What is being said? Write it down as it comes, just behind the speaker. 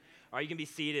All right, you can be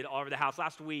seated all over the house.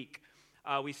 Last week,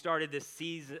 we started this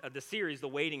series, The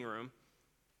Waiting Room,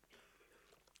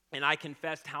 and I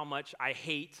confessed how much I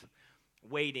hate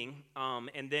waiting.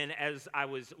 And then as I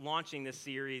was launching this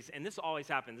series, and this always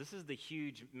happens, this is the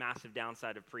huge, massive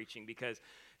downside of preaching, because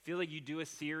I feel like you do a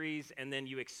series and then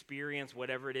you experience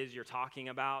whatever it is you're talking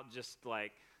about, just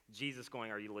like Jesus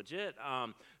going, are you legit?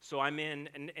 So I'm in,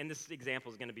 and this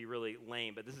example is going to be really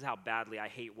lame, but this is how badly I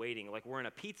hate waiting. Like, we're in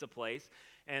a pizza place,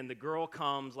 and the girl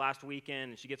comes last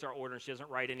weekend, and she gets our order, and she doesn't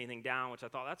write anything down, which I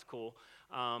thought, that's cool,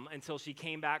 until she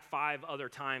came back 5 other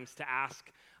times to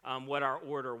ask what our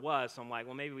order was. So I'm like,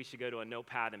 well, maybe we should go to a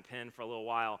notepad and pen for a little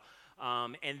while.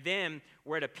 And then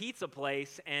we're at a pizza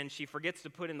place, and she forgets to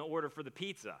put in the order for the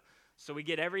pizza. So we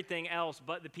get everything else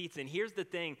but the pizza. And here's the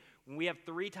thing, when we have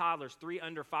 3 toddlers, 3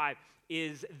 under 5,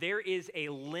 is there is a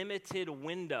limited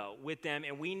window with them,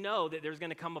 and we know that there's going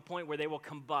to come a point where they will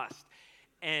combust,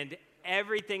 and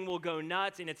everything will go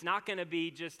nuts, and it's not going to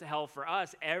be just hell for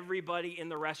us. Everybody in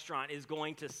the restaurant is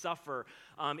going to suffer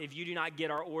if you do not get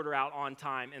our order out on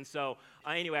time. And so,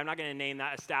 anyway, I'm not going to name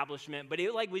that establishment, but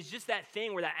it was just that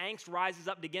thing where that angst rises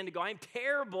up again to go, I'm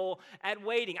terrible at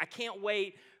waiting. I can't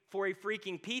wait for a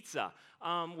freaking pizza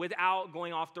without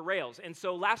going off the rails. And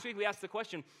so last week we asked the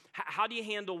question, how do you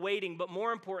handle waiting? But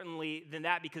more importantly than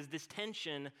that, because this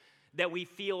tension that we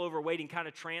feel over waiting kind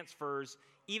of transfers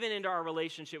even into our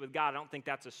relationship with God. I don't think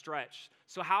that's a stretch.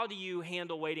 So how do you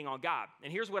handle waiting on God?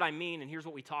 And here's what I mean, and here's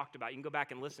what we talked about. You can go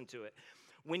back and listen to it.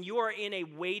 When you are in a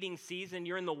waiting season,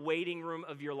 you're in the waiting room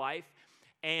of your life,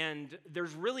 and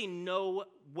there's really no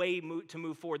way to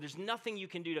move forward. There's nothing you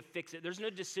can do to fix it. There's no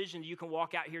decision you can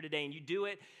walk out here today and you do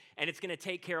it, and it's going to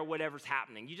take care of whatever's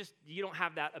happening. You don't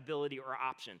have that ability or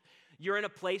option. You're in a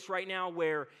place right now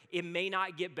where it may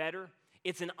not get better.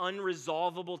 It's an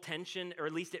unresolvable tension, or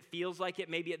at least it feels like it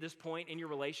maybe at this point in your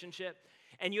relationship,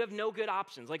 and you have no good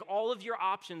options. Like, all of your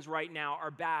options right now are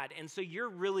bad, and so you're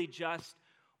really just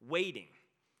waiting.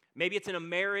 Maybe it's in a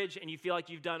marriage and you feel like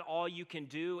you've done all you can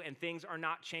do and things are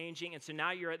not changing. And so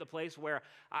now you're at the place where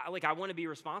I want to be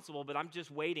responsible, but I'm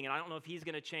just waiting. And I don't know if he's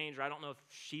going to change, or I don't know if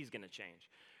she's going to change.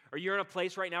 Or you're in a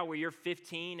place right now where you're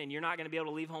 15 and you're not going to be able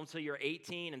to leave home until you're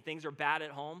 18 and things are bad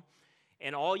at home.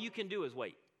 And all you can do is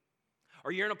wait.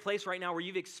 Or you're in a place right now where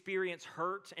you've experienced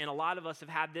hurt, and a lot of us have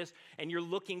had this, and you're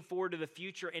looking forward to the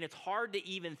future, and it's hard to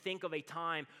even think of a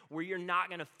time where you're not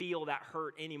going to feel that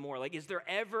hurt anymore. Like, is there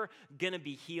ever going to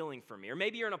be healing for me? Or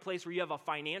maybe you're in a place where you have a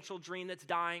financial dream that's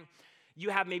dying.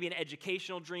 You have maybe an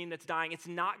educational dream that's dying. It's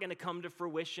not going to come to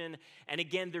fruition. And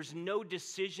again, there's no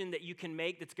decision that you can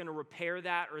make that's going to repair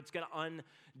that, or it's going to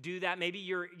undo that. Maybe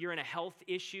you're in a health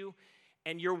issue,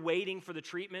 and you're waiting for the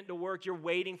treatment to work. You're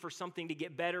waiting for something to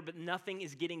get better, but nothing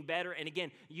is getting better. And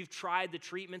again, you've tried the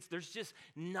treatments. There's just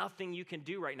nothing you can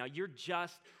do right now. You're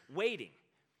just waiting.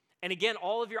 And again,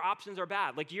 all of your options are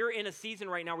bad. Like, you're in a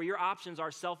season right now where your options are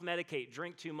self-medicate,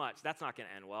 drink too much. That's not going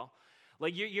to end well.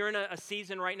 Like, you're in a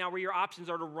season right now where your options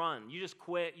are to run. You just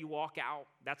quit, you walk out.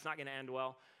 That's not going to end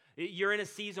well. You're in a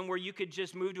season where you could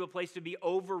just move to a place to be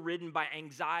overridden by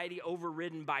anxiety,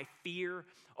 overridden by fear,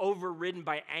 overridden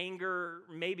by anger,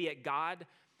 maybe at God.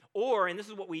 Or, and this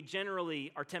is what we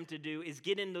generally are tempted to do, is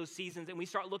get in those seasons and we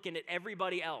start looking at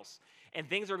everybody else. And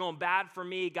things are going bad for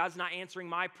me. God's not answering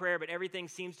my prayer, but everything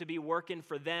seems to be working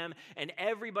for them. And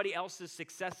everybody else's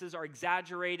successes are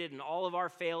exaggerated and all of our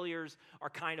failures are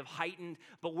kind of heightened.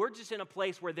 But we're just in a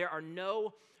place where there are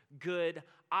no good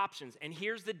options. And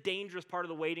here's the dangerous part of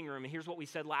the waiting room, and here's what we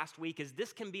said last week, is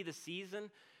this can be the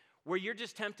season where you're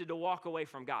just tempted to walk away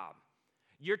from God.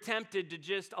 You're tempted to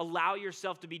just allow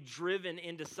yourself to be driven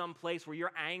into some place where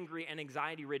you're angry and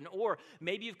anxiety-ridden. Or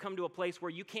maybe you've come to a place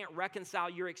where you can't reconcile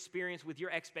your experience with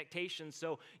your expectations,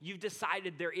 so you've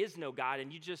decided there is no God,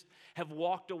 and you just have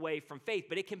walked away from faith.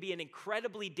 But it can be an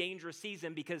incredibly dangerous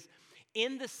season, because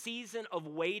in the season of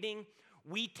waiting,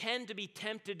 we tend to be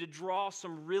tempted to draw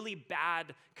some really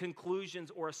bad conclusions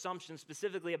or assumptions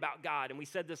specifically about God. And we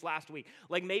said this last week.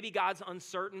 Like, maybe God's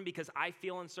uncertain because I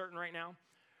feel uncertain right now.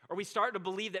 Or we start to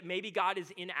believe that maybe God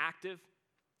is inactive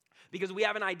because we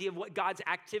have an idea of what God's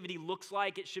activity looks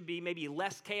like. It should be maybe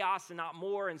less chaos and not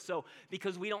more. And so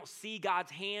because we don't see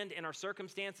God's hand in our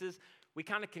circumstances, we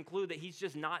kind of conclude that he's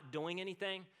just not doing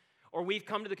anything. Or we've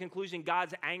come to the conclusion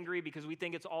God's angry because we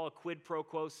think it's all a quid pro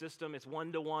quo system. It's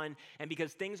one-to-one. And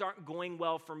because things aren't going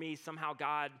well for me, somehow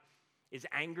God is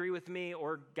angry with me,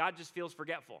 or God just feels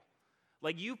forgetful.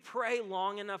 Like, you pray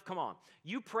long enough, come on.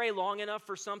 You pray long enough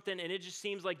for something, and it just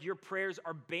seems like your prayers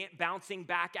are bouncing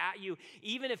back at you.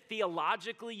 Even if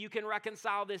theologically you can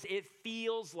reconcile this, it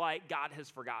feels like God has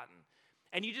forgotten.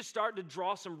 And you just start to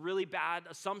draw some really bad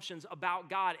assumptions about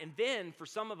God. And then for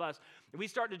some of us, we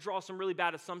start to draw some really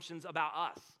bad assumptions about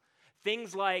us.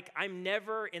 Things like, I'm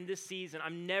never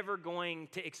going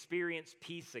to experience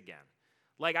peace again.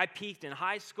 Like I peaked in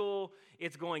high school,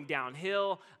 it's going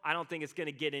downhill. I don't think it's going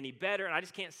to get any better. And I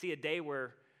just can't see a day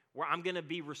where I'm going to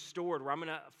be restored, where I'm going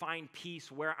to find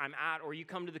peace where I'm at. Or you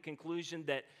come to the conclusion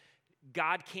that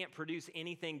God can't produce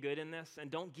anything good in this,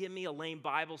 and don't give me a lame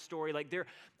Bible story. Like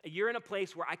you're in a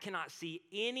place where I cannot see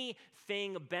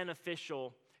anything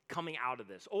beneficial coming out of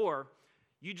this. Or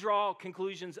you draw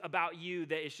conclusions about you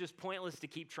that it's just pointless to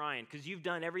keep trying because you've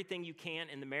done everything you can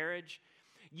in the marriage.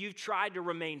 You've tried to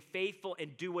remain faithful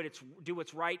and do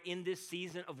what's right in this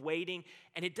season of waiting,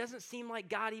 and it doesn't seem like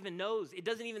God even knows. It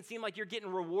doesn't even seem like you're getting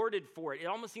rewarded for it. It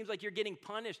almost seems like you're getting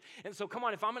punished. And so come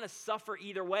on, if I'm going to suffer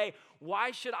either way,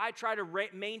 why should I try to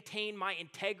maintain my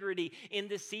integrity in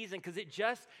this season? Because it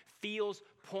just feels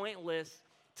pointless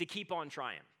to keep on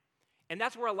trying. And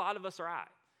that's where a lot of us are at.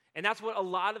 And that's what a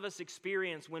lot of us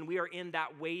experience when we are in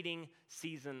that waiting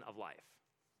season of life.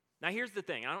 Now here's the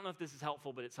thing. I don't know if this is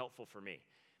helpful, but it's helpful for me.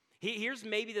 Here's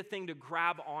maybe the thing to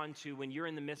grab onto when you're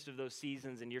in the midst of those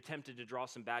seasons and you're tempted to draw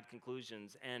some bad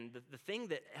conclusions. And the thing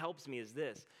that helps me is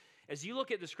this. As you look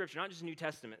at the scripture, not just New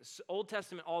Testament, Old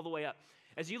Testament all the way up,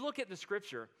 as you look at the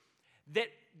scripture, that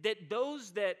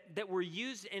those that were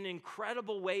used in an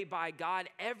incredible way by God,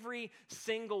 every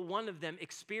single one of them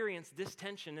experienced this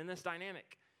tension and this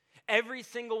dynamic. Every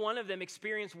single one of them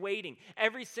experienced waiting.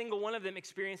 Every single one of them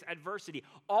experienced adversity.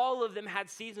 All of them had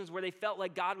seasons where they felt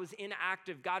like God was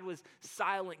inactive, God was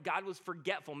silent, God was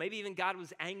forgetful, maybe even God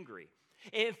was angry.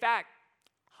 In fact,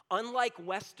 unlike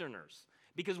Westerners,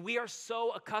 because we are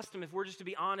so accustomed, if we're just to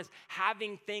be honest,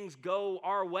 having things go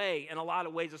our way in a lot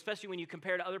of ways, especially when you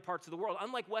compare to other parts of the world.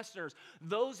 Unlike Westerners,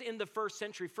 those in the first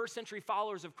century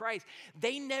followers of Christ,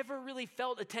 they never really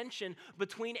felt a tension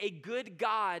between a good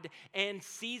God and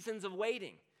seasons of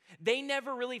waiting. They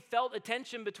never really felt a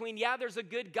tension between, yeah, there's a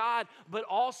good God, but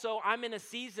also I'm in a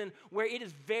season where it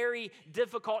is very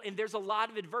difficult and there's a lot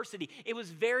of adversity. It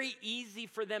was very easy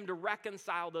for them to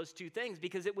reconcile those two things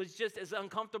because it was just as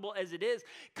uncomfortable as it is,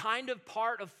 kind of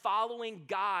part of following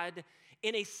God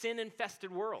in a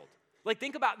sin-infested world. Like,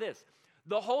 think about this.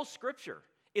 The whole scripture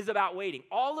is about waiting.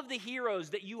 All of the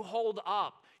heroes that you hold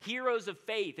up, heroes of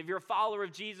faith, if you're a follower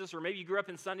of Jesus, or maybe you grew up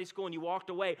in Sunday school and you walked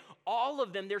away, all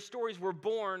of them, their stories were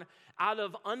born out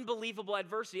of unbelievable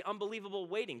adversity, unbelievable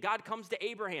waiting. God comes to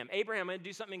Abraham. Abraham, I'm going to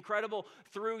do something incredible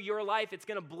through your life. It's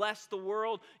going to bless the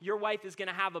world. Your wife is going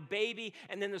to have a baby.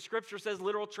 And then the scripture says,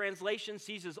 literal translation,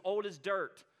 she's as old as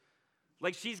dirt.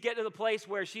 Like she's getting to the place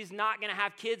where she's not going to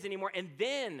have kids anymore. And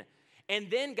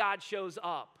then God shows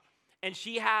up. And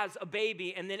she has a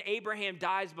baby, and then Abraham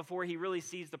dies before he really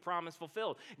sees the promise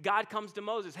fulfilled. God comes to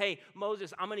Moses, hey,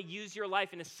 Moses, I'm going to use your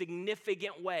life in a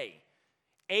significant way.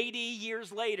 80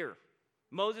 years later,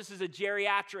 Moses is a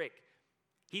geriatric.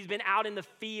 He's been out in the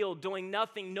field doing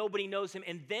nothing. Nobody knows him.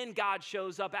 And then God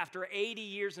shows up after 80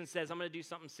 years and says, I'm going to do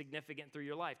something significant through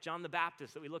your life. John the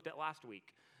Baptist that we looked at last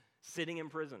week, sitting in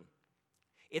prison.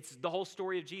 It's the whole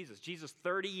story of Jesus. Jesus,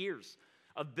 30 years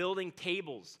of building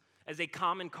tables as a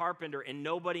common carpenter, and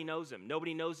nobody knows him.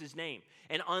 Nobody knows his name.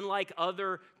 And unlike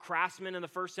other craftsmen in the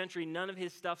first century, none of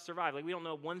his stuff survived. Like, we don't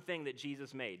know one thing that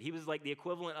Jesus made. He was like the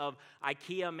equivalent of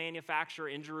IKEA manufacturer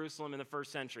in Jerusalem in the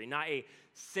first century. Not a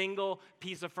single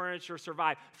piece of furniture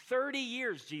survived. 30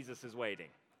 years Jesus is waiting.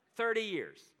 30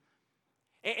 years.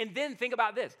 And then think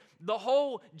about this. The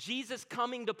whole Jesus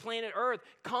coming to planet Earth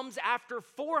comes after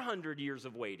 400 years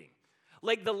of waiting.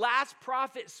 Like the last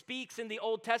prophet speaks in the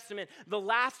Old Testament, the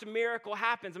last miracle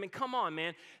happens. I mean, come on,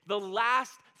 man. The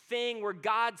last thing where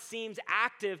God seems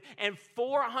active, and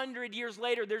 400 years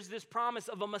later, there's this promise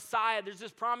of a Messiah. There's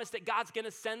this promise that God's going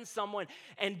to send someone.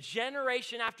 And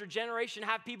generation after generation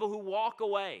have people who walk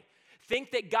away,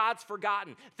 think that God's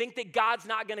forgotten, think that God's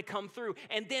not going to come through.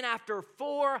 And then after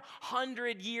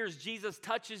 400 years, Jesus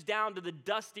touches down to the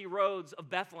dusty roads of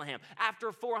Bethlehem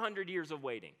after 400 years of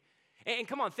waiting. And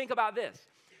come on, think about this.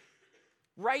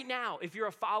 Right now, if you're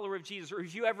a follower of Jesus, or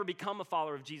if you ever become a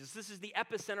follower of Jesus, this is the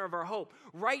epicenter of our hope.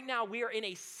 Right now, we are in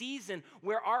a season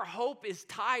where our hope is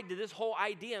tied to this whole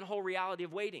idea and whole reality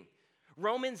of waiting.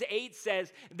 Romans 8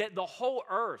 says that the whole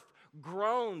earth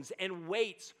groans and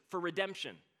waits for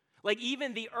redemption. Like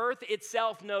even the earth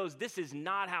itself knows this is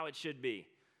not how it should be.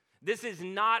 This is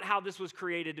not how this was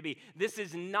created to be. This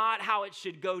is not how it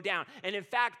should go down. And in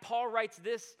fact, Paul writes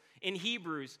this in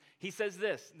Hebrews. He says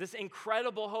this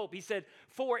incredible hope. He said,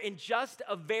 for in just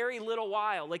a very little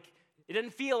while, like It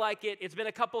doesn't feel like it. It's been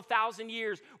a couple thousand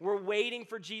years. We're waiting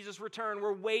for Jesus' return.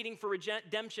 We're waiting for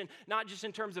redemption, not just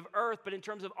in terms of earth, but in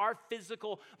terms of our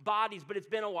physical bodies. But it's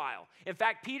been a while. In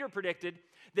fact, Peter predicted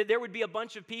that there would be a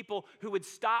bunch of people who would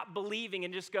stop believing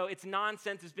and just go, it's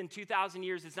nonsense. It's been 2,000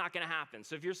 years. It's not going to happen.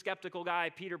 So if you're a skeptical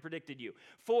guy, Peter predicted you.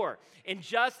 4, in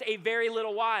just a very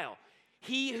little while,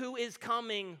 he who is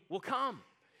coming will come.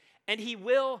 And he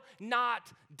will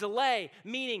not delay,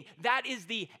 meaning that is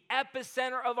the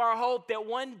epicenter of our hope that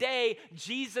one day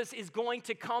Jesus is going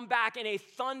to come back in a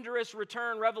thunderous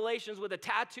return. Revelations with a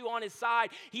tattoo on his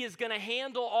side. He is going to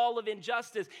handle all of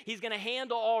injustice. He's going to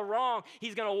handle all wrong.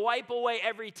 He's going to wipe away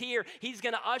every tear. He's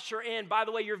going to usher in, by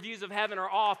the way, your views of heaven are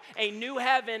off, a new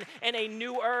heaven and a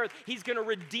new earth. He's going to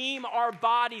redeem our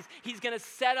bodies. He's going to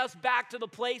set us back to the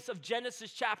place of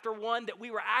Genesis chapter 1 that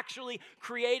we were actually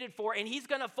created for, and he's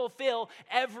going to fulfill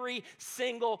every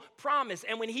single promise.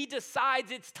 And when he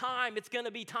decides it's time, it's going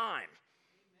to be time.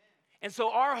 Amen. And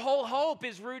so our whole hope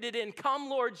is rooted in, come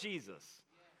Lord Jesus.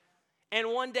 Yeah. And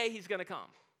one day he's going to come.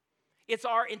 It's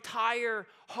our entire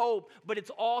hope, but it's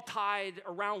all tied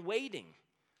around waiting.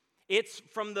 It's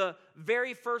from the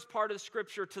very first part of the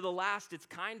scripture to the last, it's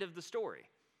kind of the story.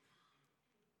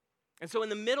 And so in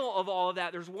the middle of all of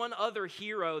that, there's one other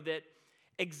hero that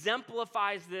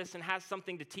exemplifies this and has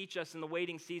something to teach us in the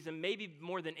waiting season, maybe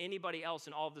more than anybody else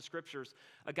in all of the scriptures,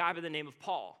 a guy by the name of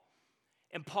Paul.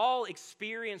 And Paul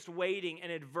experienced waiting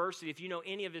and adversity, if you know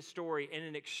any of his story, in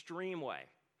an extreme way.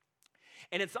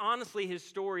 And it's honestly his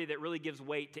story that really gives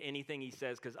weight to anything he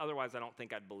says, because otherwise I don't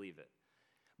think I'd believe it.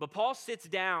 But Paul sits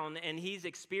down and he's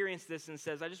experienced this and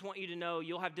says, I just want you to know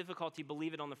you'll have difficulty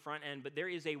believe it on the front end, but there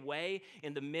is a way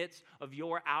in the midst of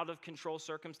your out of control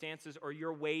circumstances or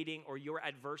your waiting or your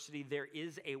adversity, there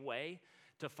is a way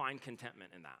to find contentment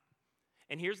in that.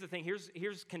 And here's the thing,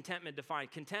 here's contentment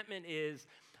defined. Contentment is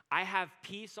I have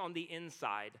peace on the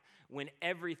inside when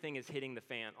everything is hitting the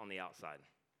fan on the outside.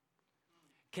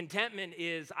 Contentment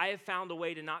is I have found a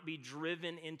way to not be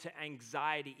driven into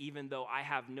anxiety even though I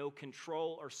have no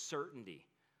control or certainty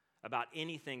about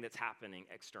anything that's happening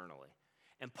externally.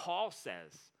 And Paul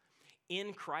says,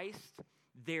 in Christ,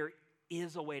 there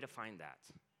is a way to find that.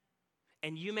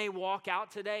 And you may walk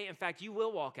out today, in fact, you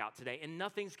will walk out today, and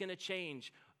nothing's going to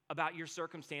change about your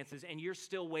circumstances, and you're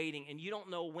still waiting, and you don't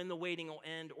know when the waiting will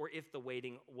end or if the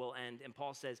waiting will end. And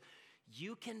Paul says,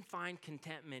 you can find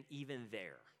contentment even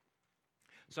there.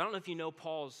 So I don't know if you know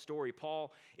Paul's story.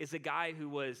 Paul is a guy who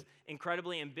was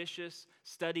incredibly ambitious,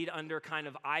 studied under kind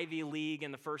of Ivy League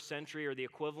in the first century or the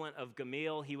equivalent of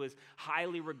Gamaliel. He was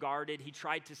highly regarded. He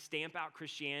tried to stamp out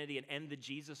Christianity and end the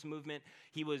Jesus movement.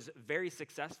 He was very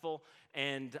successful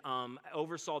and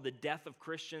oversaw the death of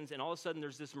Christians. And all of a sudden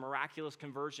there's this miraculous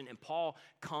conversion, and Paul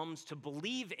comes to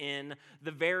believe in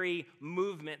the very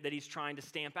movement that he's trying to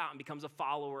stamp out and becomes a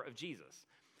follower of Jesus.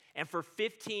 And for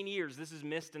 15 years, this is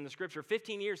missed in the scripture,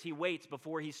 15 years he waits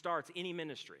before he starts any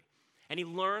ministry. And he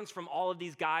learns from all of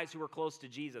these guys who are close to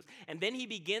Jesus. And then he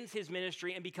begins his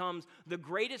ministry and becomes the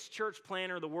greatest church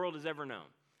planner the world has ever known.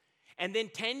 And then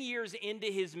 10 years into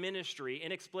his ministry,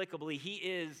 inexplicably, he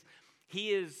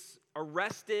is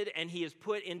arrested and he is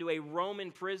put into a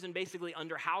Roman prison, basically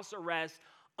under house arrest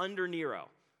under Nero.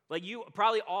 Like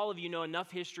probably all of you know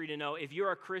enough history to know if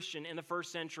you're a Christian in the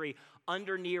first century,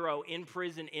 under Nero, in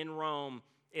prison in Rome,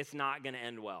 it's not going to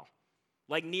end well.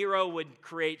 Like Nero would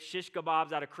create shish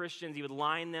kebabs out of Christians. He would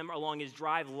line them along his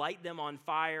drive, light them on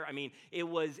fire. I mean, it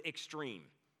was extreme.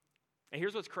 And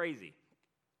here's what's crazy.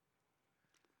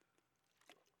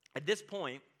 At this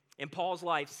point in Paul's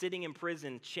life, sitting in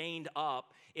prison, chained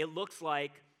up, it looks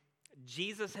like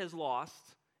Jesus has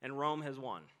lost and Rome has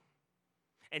won.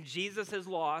 And Jesus has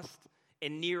lost,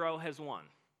 and Nero has won.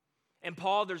 And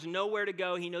Paul, there's nowhere to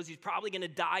go. He knows he's probably going to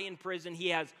die in prison. He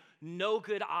has no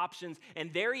good options.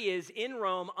 And there he is in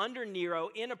Rome, under Nero,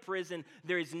 in a prison.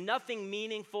 There is nothing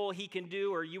meaningful he can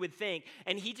do, or you would think.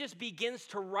 And he just begins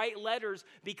to write letters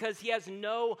because he has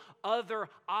no other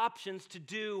options to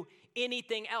do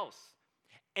anything else.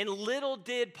 And little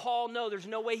did Paul know, there's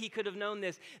no way he could have known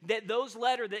this, that those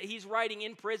letters that he's writing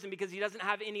in prison because he doesn't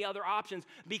have any other options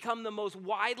become the most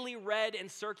widely read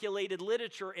and circulated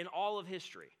literature in all of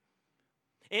history.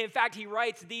 And in fact, he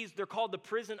writes these, they're called the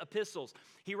prison epistles.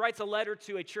 He writes a letter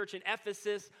to a church in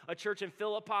Ephesus, a church in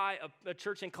Philippi, a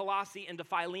church in Colossae, and to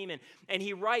Philemon. And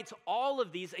he writes all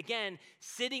of these, again,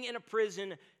 sitting in a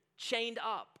prison, chained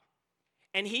up.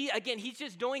 And he's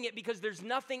just doing it because there's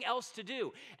nothing else to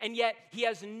do. And yet he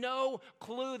has no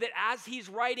clue that as he's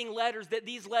writing letters, that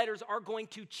these letters are going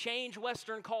to change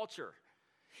Western culture.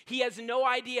 He has no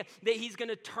idea that he's going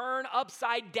to turn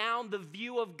upside down the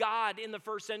view of God in the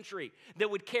first century that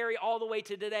would carry all the way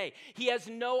to today. He has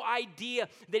no idea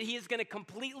that he is going to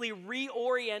completely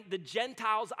reorient the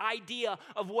Gentiles' idea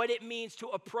of what it means to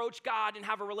approach God and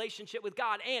have a relationship with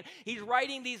God. And he's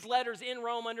writing these letters in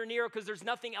Rome under Nero because there's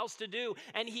nothing else to do.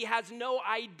 And he has no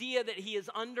idea that he is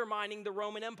undermining the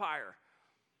Roman Empire.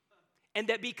 And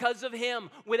that because of him,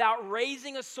 without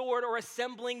raising a sword or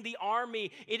assembling the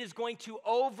army, it is going to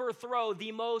overthrow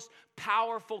the most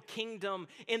powerful kingdom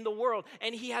in the world.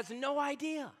 And he has no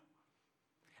idea.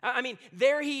 I mean,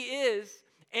 there he is,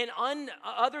 and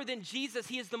other than Jesus,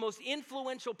 he is the most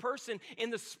influential person in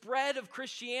the spread of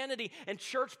Christianity and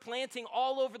church planting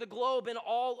all over the globe and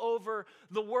all over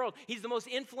the world. He's the most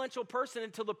influential person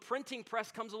until the printing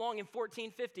press comes along in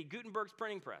 1450, Gutenberg's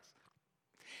printing press.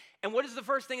 And what is the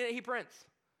first thing that he prints?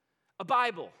 A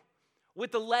Bible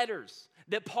with the letters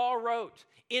that Paul wrote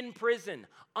in prison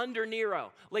under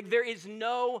Nero. Like, there is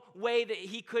no way that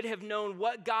he could have known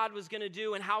what God was going to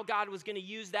do and how God was going to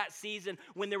use that season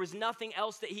when there was nothing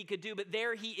else that he could do. But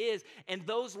there he is, and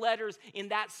those letters in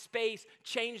that space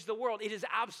changed the world. It is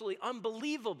absolutely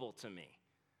unbelievable to me.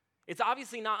 It's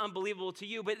obviously not unbelievable to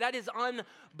you, but that is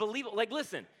unbelievable. Like,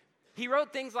 listen, he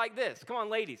wrote things like this. Come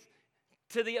on, ladies.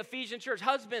 To the Ephesian church,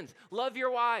 husbands, love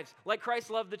your wives like Christ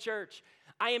loved the church.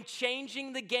 I am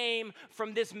changing the game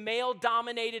from this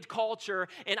male-dominated culture,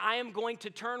 and I am going to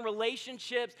turn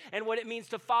relationships and what it means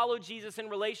to follow Jesus in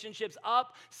relationships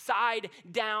upside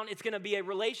down. It's going to be a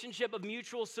relationship of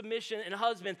mutual submission. And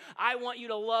husbands, I want you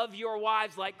to love your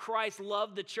wives like Christ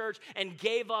loved the church and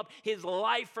gave up his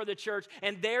life for the church.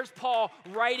 And there's Paul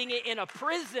writing it in a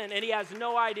prison, and he has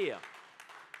no idea.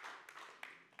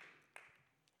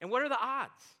 And what are the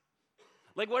odds?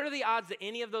 Like, what are the odds that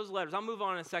any of those letters, I'll move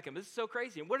on in a second, but this is so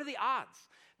crazy. And what are the odds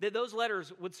that those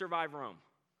letters would survive Rome?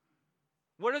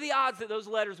 What are the odds that those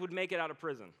letters would make it out of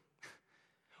prison?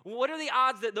 What are the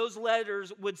odds that those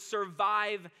letters would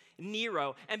survive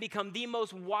Nero and become the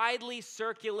most widely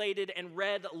circulated and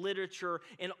read literature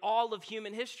in all of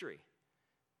human history?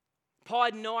 Paul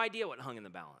had no idea what hung in the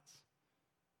balance.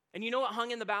 And you know what hung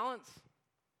in the balance?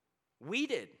 We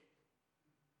did.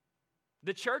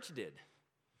 The church did.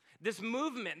 This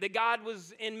movement that God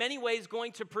was in many ways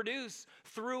going to produce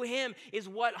through him is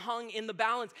what hung in the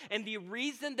balance. And the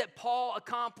reason that Paul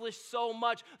accomplished so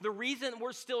much, the reason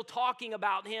we're still talking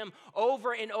about him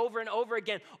over and over and over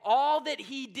again, all that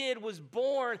he did was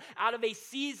born out of a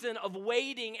season of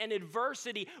waiting and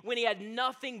adversity when he had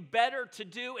nothing better to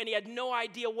do and he had no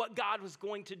idea what God was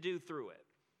going to do through it.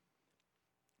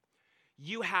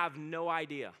 You have no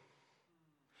idea.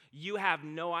 You have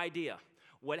no idea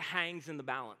what hangs in the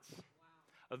balance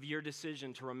of your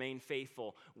decision to remain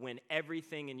faithful when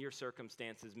everything in your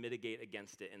circumstances mitigate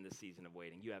against it in the season of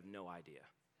waiting. You have no idea.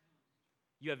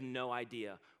 You have no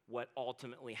idea what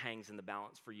ultimately hangs in the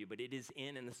balance for you, but it is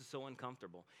in, and this is so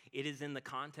uncomfortable, it is in the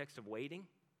context of waiting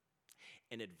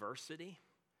and adversity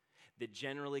that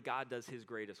generally God does his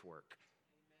greatest work.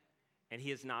 And he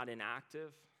is not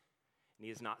inactive, and he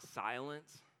is not silent,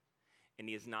 and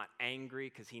he is not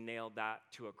angry because he nailed that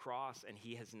to a cross, and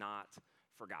he has not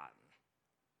forgotten.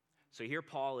 So here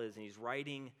Paul is, and he's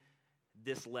writing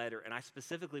this letter, and I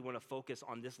specifically want to focus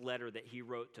on this letter that he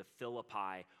wrote to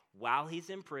Philippi while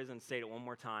he's in prison, say it one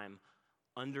more time,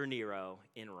 under Nero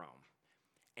in Rome.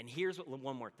 And here's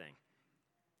one more thing.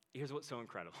 Here's what's so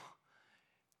incredible.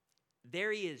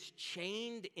 There he is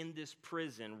chained in this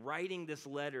prison, writing this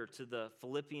letter to the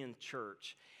Philippian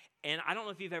church. And I don't know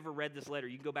if you've ever read this letter.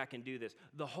 You can go back and do this.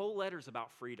 The whole letter is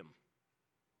about freedom.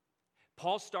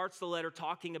 Paul starts the letter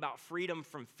talking about freedom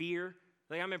from fear.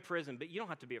 Like, I'm in prison, but you don't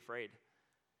have to be afraid.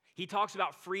 He talks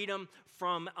about freedom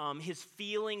from his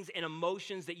feelings and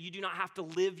emotions, that you do not have to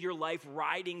live your life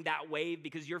riding that wave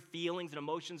because your feelings and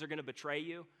emotions are going to betray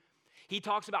you. He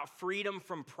talks about freedom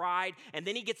from pride, and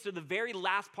then he gets to the very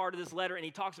last part of this letter, and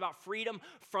he talks about freedom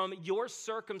from your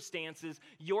circumstances,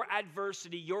 your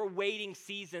adversity, your waiting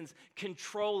seasons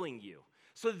controlling you.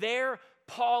 So there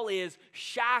Paul is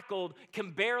shackled,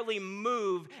 can barely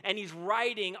move, and he's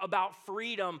writing about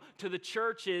freedom to the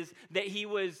churches that he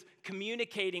was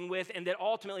communicating with, and that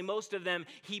ultimately most of them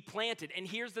he planted. And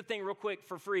here's the thing real quick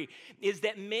for free, is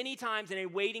that many times in a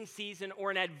waiting season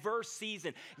or an adverse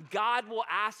season, God will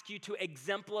ask you to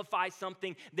exemplify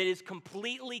something that is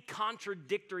completely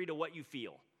contradictory to what you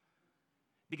feel,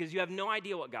 because you have no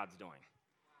idea what God's doing.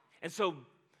 And so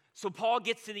Paul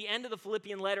gets to the end of the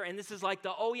Philippian letter, and this is like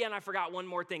the, oh yeah, and I forgot one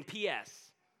more thing, P.S.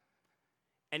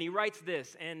 And he writes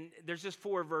this, and there's just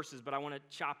 4 verses, but I want to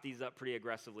chop these up pretty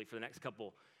aggressively for the next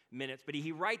couple minutes. But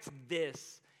he writes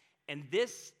this, And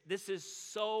this is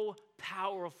so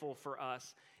powerful for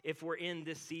us if we're in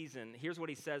this season. Here's what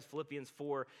he says, Philippians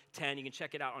 4:10. You can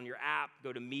check it out on your app.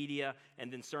 Go to media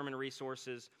and then sermon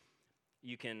resources.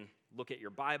 You can look at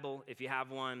your Bible if you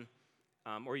have one,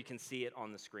 or you can see it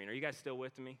on the screen. Are you guys still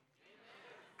with me?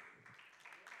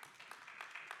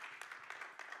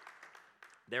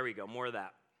 There we go. More of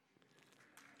that.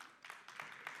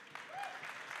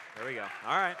 There we go.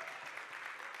 All right.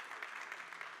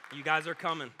 You guys are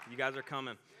coming. You guys are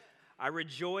coming. I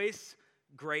rejoice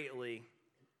greatly.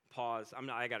 Pause.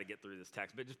 I got to get through this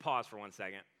text, but just pause for 1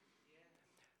 second.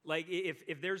 Like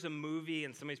if there's a movie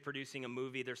and somebody's producing a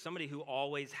movie, there's somebody who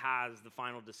always has the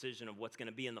final decision of what's going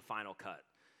to be in the final cut.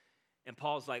 And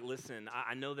Paul's like, listen,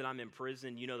 I know that I'm in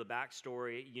prison. You know the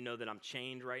backstory. You know that I'm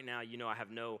chained right now. You know I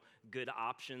have no good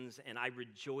options. And I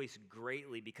rejoice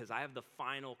greatly because I have the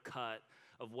final cut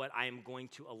of what I am going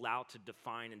to allow to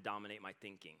define and dominate my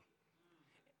thinking.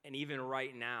 And even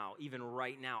right now,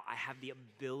 I have the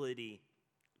ability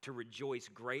to rejoice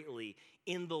greatly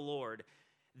in the Lord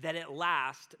that at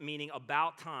last, meaning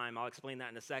about time, I'll explain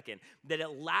that in a second, that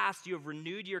at last you have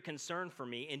renewed your concern for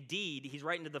me. Indeed, he's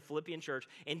writing to the Philippian church,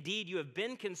 indeed you have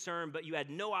been concerned, but you had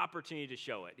no opportunity to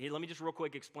show it. Let me just real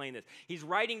quick explain this. He's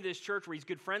writing to this church where he's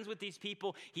good friends with these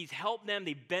people. He's helped them.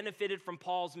 They benefited from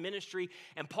Paul's ministry.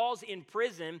 And Paul's in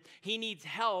prison. He needs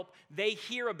help. They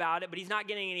hear about it, but he's not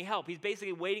getting any help. He's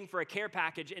basically waiting for a care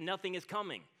package, and nothing is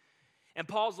coming. And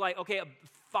Paul's like, okay,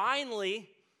 finally,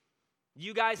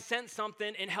 you guys sent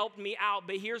something and helped me out,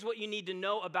 but here's what you need to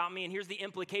know about me, and here's the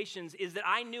implications, is that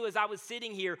I knew as I was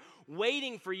sitting here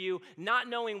waiting for you, not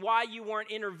knowing why you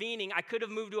weren't intervening, I could have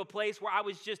moved to a place where I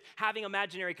was just having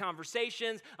imaginary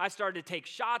conversations. I started to take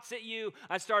shots at you.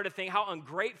 I started to think, how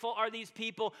ungrateful are these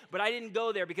people? But I didn't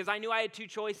go there because I knew I had two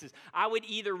choices. I would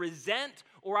either resent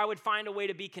or I would find a way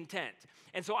to be content.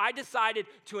 And so I decided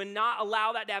to not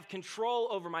allow that to have control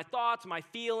over my thoughts, my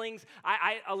feelings.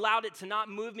 I allowed it to not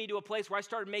move me to a place where I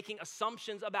started making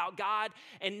assumptions about God.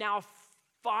 And now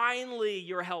finally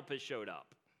your help has showed up.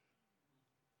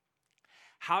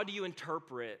 How do you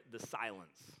interpret the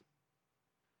silence?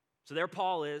 So there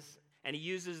Paul is, and he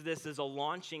uses this as a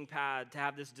launching pad to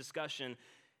have this discussion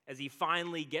as he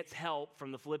finally gets help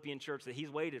from the Philippian church that he's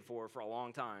waited for a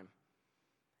long time.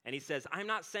 And he says, I'm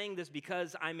not saying this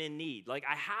because I'm in need. Like,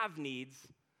 I have needs,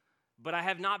 but I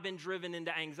have not been driven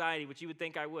into anxiety, which you would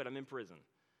think I would. I'm in prison.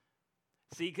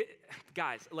 See,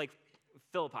 guys, like,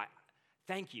 Philippi,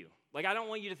 thank you. Like, I don't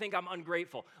want you to think I'm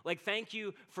ungrateful. Like, thank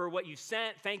you for what you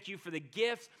sent. Thank you for the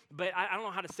gifts. But I don't know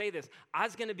how to say this. I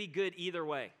was going to be good either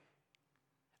way.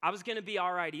 I was going to be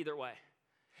all right either way.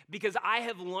 Because I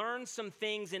have learned some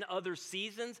things in other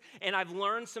seasons, and I've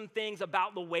learned some things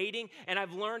about the waiting, and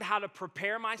I've learned how to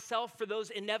prepare myself for those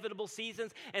inevitable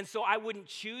seasons, and so I wouldn't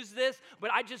choose this, but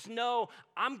I just know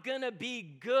I'm going to be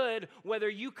good whether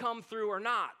you come through or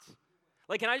not.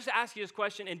 Like, can I just ask you this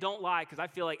question, and don't lie, because I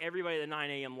feel like everybody at 9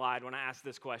 a.m. lied when I asked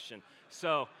this question.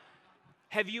 So,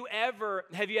 have you ever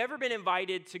been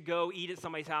invited to go eat at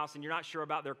somebody's house, and you're not sure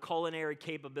about their culinary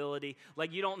capability?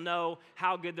 Like, you don't know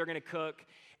how good they're going to cook,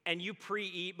 and you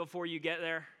pre-eat before you get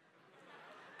there?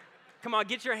 Come on,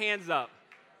 get your hands up.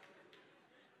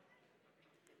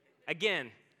 Again,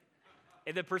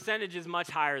 the percentage is much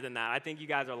higher than that. I think you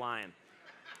guys are lying.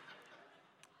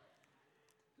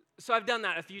 So I've done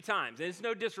that a few times, and it's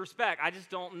no disrespect. I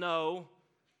just don't know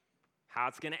how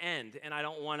it's going to end, and I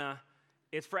don't want to.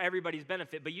 It's for everybody's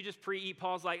benefit, but you just pre-eat.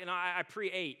 Paul's like, no, I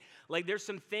pre-ate. Like, there's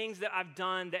some things that I've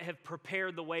done that have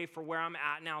prepared the way for where I'm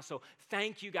at now, so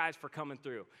thank you guys for coming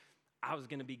through. I was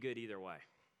going to be good either way.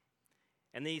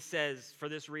 And then he says, for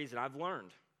this reason, I've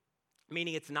learned,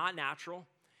 meaning it's not natural,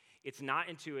 it's not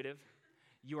intuitive,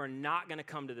 you are not going to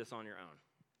come to this on your own.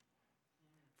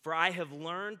 For I have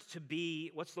learned to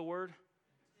be, what's the word?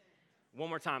 One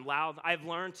more time, loud. I've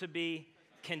learned to be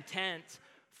content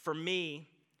for me,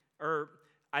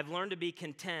 I've learned to be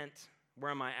content. Where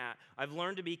am I at? I've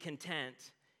learned to be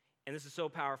content, and this is so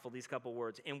powerful, these couple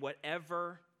words, in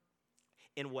whatever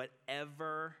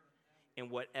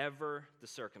the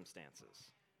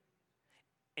circumstances.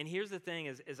 And here's the thing,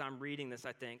 as I'm reading this,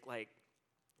 I think, like,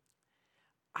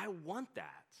 I want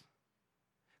that.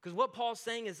 Because what Paul's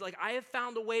saying is, like, I have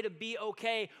found a way to be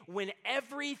okay when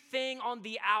everything on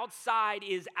the outside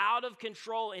is out of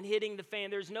control and hitting the fan.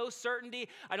 There's no certainty.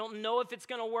 I don't know if it's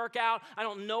going to work out. I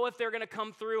don't know if they're going to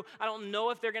come through. I don't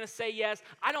know if they're going to say yes.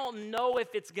 I don't know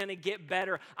if it's going to get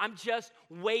better. I'm just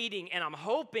waiting, and I'm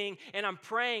hoping, and I'm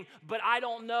praying, but I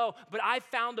don't know. But I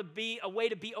found a way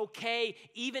to be okay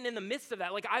even in the midst of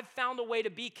that. Like, I've found a way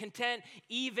to be content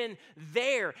even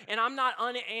there. And I'm not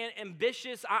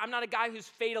unambitious. I'm not a guy who's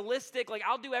faithful fatalistic, like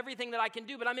I'll do everything that I can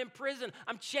do, but I'm in prison,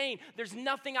 I'm chained, there's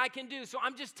nothing I can do. So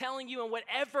I'm just telling you, in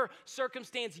whatever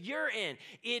circumstance you're in,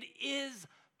 it is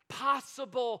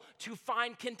possible to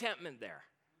find contentment there.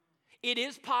 It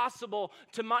is possible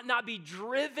to not be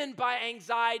driven by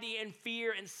anxiety and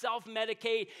fear and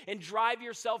self-medicate and drive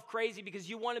yourself crazy because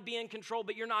you want to be in control,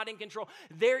 but you're not in control.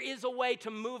 There is a way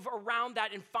to move around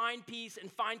that and find peace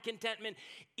and find contentment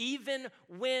even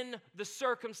when the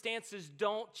circumstances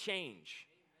don't change.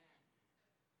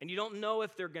 And you don't know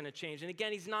if they're going to change. And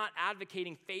again, he's not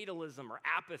advocating fatalism or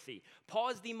apathy. Paul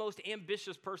is the most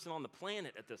ambitious person on the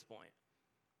planet at this point.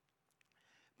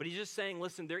 But he's just saying,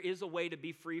 listen, there is a way to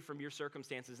be free from your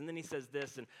circumstances. And then he says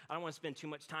this, and I don't want to spend too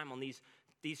much time on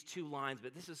these two lines,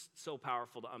 but this is so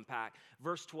powerful to unpack.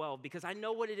 Verse 12, because I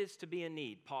know what it is to be in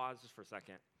need. Pause just for a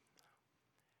second.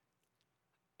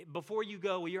 Before you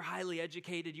go, well, you're highly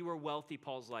educated, you are wealthy,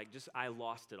 Paul's like, I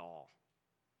lost it all.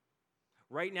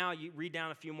 Right now, you read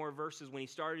down a few more verses. When he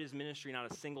started his ministry,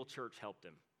 not a single church helped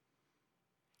him.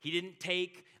 He didn't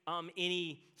take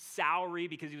any salary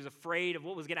because he was afraid of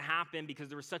what was going to happen because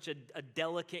there was such a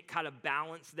delicate kind of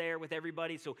balance there with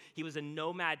everybody. So he was a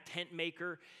nomad tent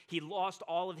maker. He lost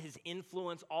all of his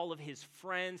influence, all of his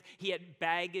friends. He had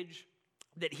baggage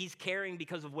that he's carrying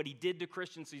because of what he did to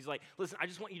Christians. So he's like, listen, I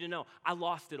just want you to know, I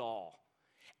lost it all.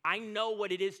 I know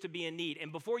what it is to be in need.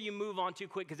 And before you move on too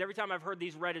quick, because every time I've heard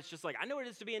these read, it's just like, I know what it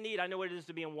is to be in need. I know what it is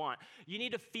to be in want. You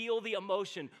need to feel the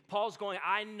emotion. Paul's going,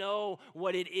 I know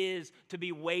what it is to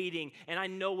be waiting, and I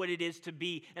know what it is to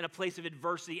be in a place of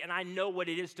adversity, and I know what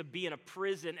it is to be in a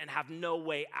prison and have no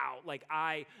way out. Like,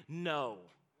 I know.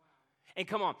 And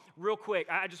come on, real quick,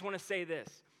 I just want to say this,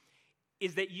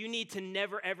 is that you need to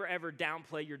never, ever, ever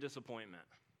downplay your disappointment.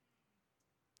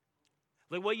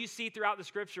 Like what you see throughout the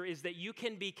scripture is that you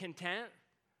can be content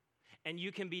and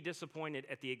you can be disappointed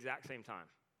at the exact same time.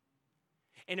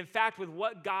 And in fact, with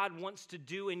what God wants to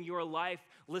do in your life,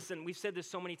 listen, we've said this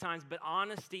so many times, but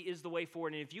honesty is the way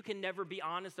forward. And if you can never be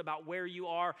honest about where you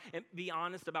are and be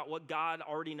honest about what God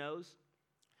already knows,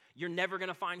 you're never going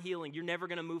to find healing. You're never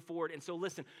going to move forward. And so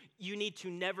listen, you need to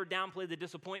never downplay the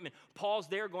disappointment. Paul's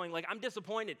there going like, I'm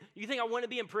disappointed. You think I want to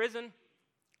be in prison?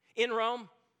 In Rome?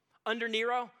 Under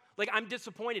Nero? Like, I'm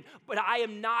disappointed, but I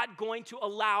am not going to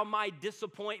allow my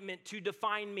disappointment to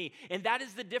define me. And that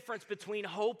is the difference between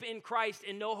hope in Christ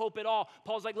and no hope at all.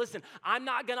 Paul's like, listen, I'm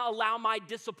not going to allow my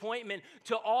disappointment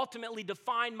to ultimately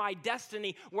define my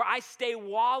destiny where I stay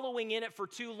wallowing in it for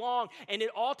too long, and it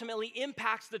ultimately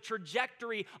impacts the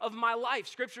trajectory of my life.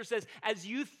 Scripture says, as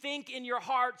you think in your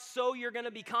heart, so you're going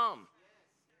to become.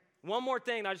 One more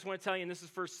thing I just want to tell you, and this is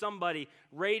for somebody,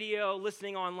 radio,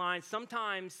 listening online.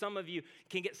 Sometimes some of you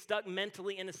can get stuck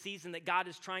mentally in a season that God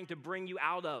is trying to bring you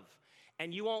out of,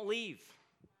 and you won't leave.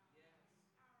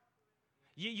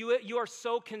 You are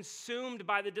so consumed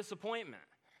by the disappointment.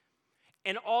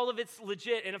 And all of it's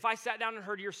legit. And if I sat down and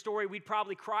heard your story, we'd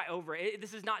probably cry over it.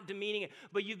 This is not demeaning it,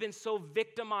 but you've been so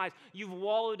victimized. You've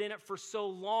wallowed in it for so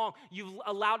long. You've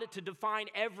allowed it to define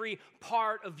every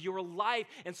part of your life.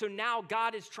 And so now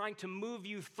God is trying to move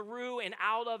you through and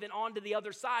out of and onto the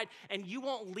other side, and you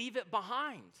won't leave it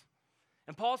behind.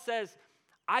 And Paul says,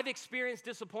 I've experienced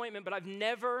disappointment, but I've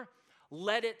never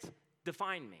let it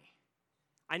define me.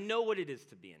 I know what it is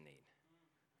to be in need.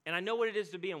 And I know what it is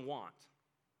to be in want.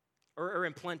 Or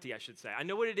in plenty, I should say. I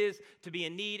know what it is to be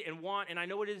in need and want, and I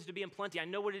know what it is to be in plenty. I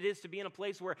know what it is to be in a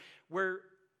place where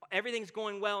everything's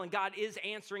going well and God is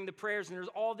answering the prayers and there's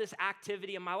all this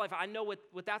activity in my life. I know what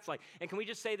that's like. And can we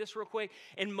just say this real quick?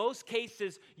 In most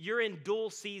cases, you're in dual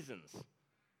seasons.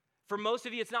 For most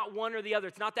of you, it's not one or the other.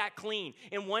 It's not that clean.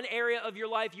 In one area of your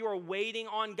life, you are waiting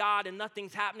on God and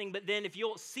nothing's happening. But then if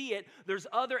you'll see it, there's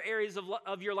other areas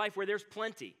of your life where there's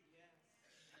plenty.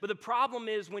 But the problem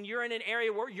is when you're in an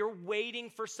area where you're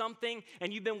waiting for something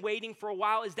and you've been waiting for a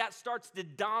while, is that starts to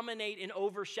dominate and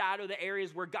overshadow the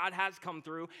areas where God has come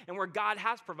through and where God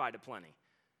has provided plenty.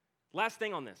 Last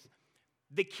thing on this.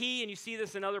 The key, and you see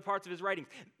this in other parts of his writings,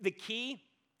 the key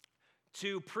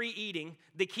to pre-eating,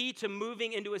 the key to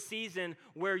moving into a season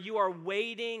where you are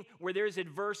waiting, where there's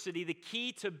adversity, the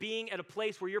key to being at a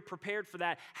place where you're prepared for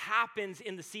that happens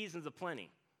in the seasons of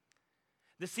plenty.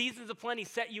 The seasons of plenty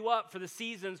set you up for the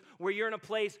seasons where you're in a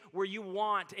place where you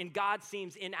want and God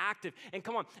seems inactive. And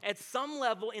come on, at some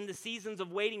level in the seasons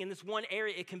of waiting in this one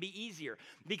area, it can be easier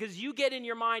because you get in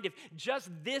your mind, if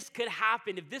just this could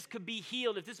happen, if this could be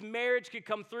healed, if this marriage could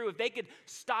come through, if they could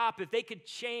stop, if they could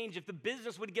change, if the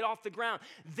business would get off the ground,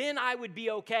 then I would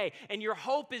be okay. And your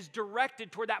hope is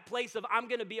directed toward that place of I'm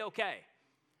going to be okay.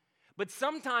 But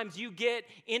sometimes you get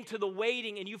into the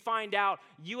waiting and you find out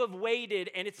you have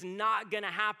waited and it's not going to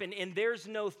happen and there's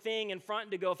no thing in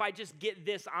front to go, if I just get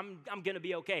this, I'm going to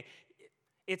be okay.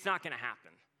 It's not going to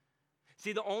happen.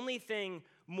 See, the only thing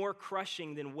more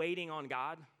crushing than waiting on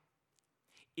God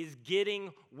is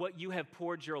getting what you have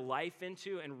poured your life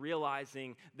into and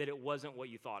realizing that it wasn't what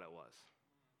you thought it was.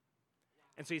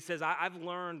 And so he says, I've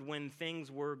learned when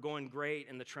things were going great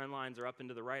and the trend lines are up and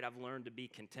to the right, I've learned to be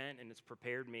content, and it's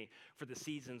prepared me for the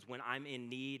seasons when I'm in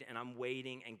need and I'm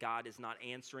waiting and God is not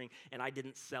answering, and I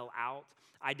didn't sell out.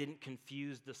 I didn't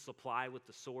confuse the supply with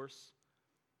the source.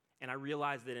 And I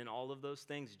realized that in all of those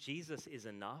things, Jesus is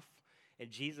enough and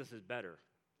Jesus is better.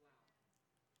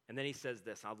 And then he says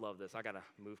this, I love this, I got to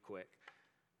move quick.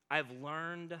 I've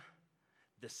learned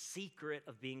the secret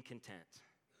of being content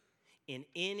in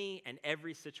any and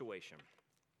every situation,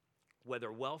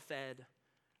 whether well-fed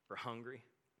or hungry,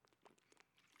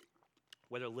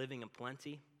 whether living in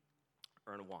plenty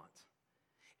or in want.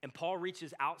 And Paul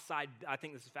reaches outside, I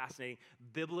think this is fascinating,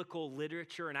 biblical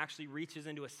literature and actually reaches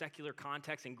into a secular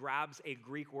context and grabs a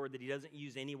Greek word that he doesn't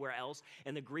use anywhere else.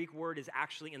 And the Greek word is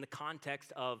actually in the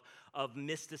context of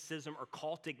mysticism or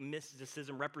cultic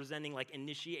mysticism, representing like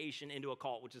initiation into a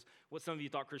cult, which is what some of you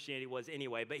thought Christianity was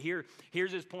anyway. But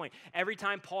here's his point. Every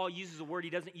time Paul uses a word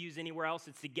he doesn't use anywhere else,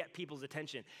 it's to get people's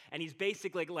attention. And he's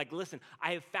basically like, listen,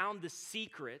 I have found the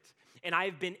secret and I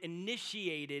have been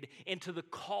initiated into the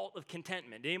cult of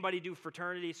contentment. Did anybody do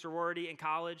fraternity, sorority in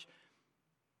college?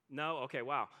 No? Okay,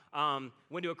 wow.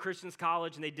 Went to a Christian's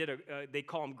college and they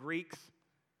call them Greeks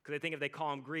because they think if they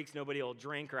call them Greeks, nobody will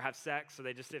drink or have sex, so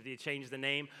if you change the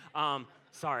name.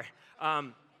 Sorry.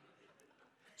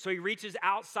 So he reaches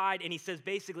outside and he says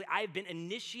basically, I have been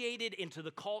initiated into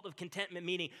the cult of contentment,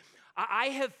 meaning I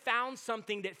have found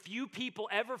something that few people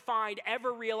ever find,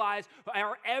 ever realize,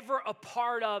 or ever a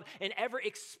part of, and ever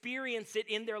experience it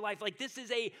in their life. Like, this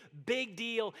is a big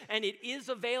deal, and it is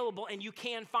available, and you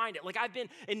can find it. Like, I've been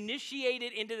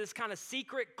initiated into this kind of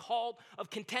secret cult of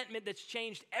contentment that's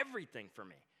changed everything for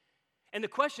me. And the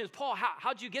question is, Paul,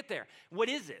 how'd you get there? What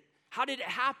is it? How did it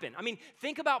happen? I mean,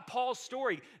 think about Paul's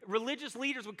story. Religious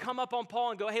leaders would come up on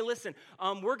Paul and go, hey, listen,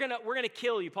 we're gonna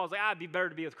kill you. Paul's like, it'd be better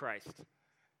to be with Christ.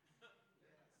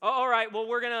 Oh, all right, well,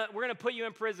 we're gonna put you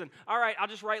in prison. All right, I'll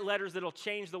just write letters that'll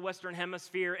change the Western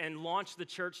Hemisphere and launch the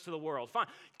church to the world. Fine,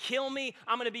 kill me,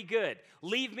 I'm gonna be good.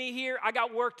 Leave me here, I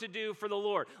got work to do for the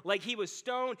Lord. Like, he was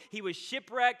stoned, he was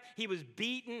shipwrecked, he was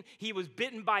beaten, he was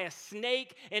bitten by a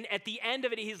snake, and at the end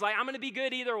of it, he's like, I'm gonna be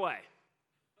good either way.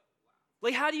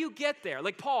 Like, how do you get there?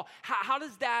 Like, Paul, how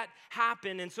does that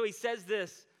happen? And so he says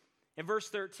this in verse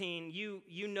 13.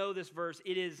 You know this verse.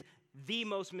 It is the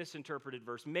most misinterpreted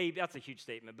verse. Maybe, that's a huge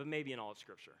statement, but maybe in all of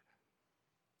Scripture.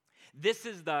 This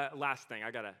is the last thing.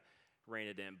 I got to rein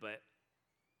it in. But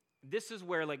this is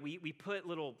where, like, we put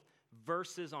little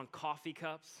verses on coffee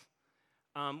cups.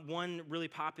 One really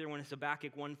popular one is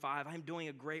Habakkuk 1:5. I'm doing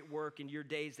a great work in your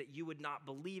days that you would not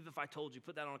believe if I told you.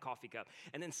 Put that on a coffee cup.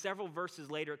 And then several verses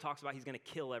later, it talks about he's going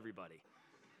to kill everybody.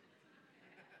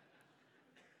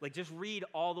 Like, just read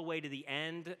all the way to the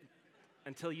end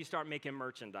until you start making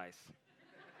merchandise.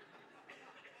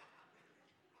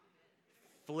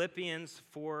 Philippians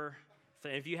 4,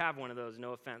 if you have one of those,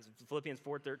 no offense. Philippians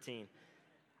 4:13.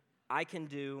 I can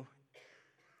do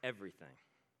everything.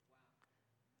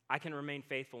 I can remain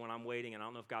faithful when I'm waiting and I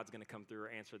don't know if God's going to come through or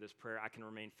answer this prayer. I can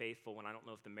remain faithful when I don't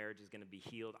know if the marriage is going to be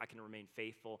healed. I can remain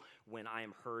faithful when I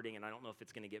am hurting and I don't know if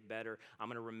it's going to get better. I'm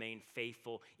going to remain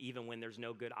faithful even when there's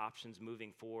no good options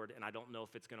moving forward and I don't know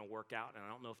if it's going to work out and I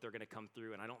don't know if they're going to come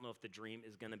through and I don't know if the dream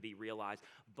is going to be realized,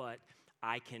 but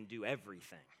I can do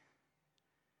everything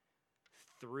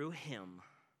through Him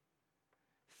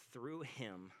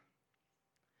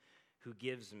who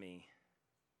gives me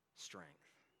strength.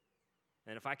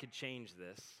 And if I could change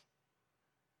this,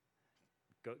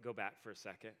 go back for a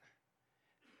second.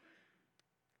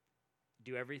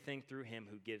 Do everything through Him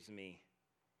who gives me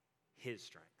His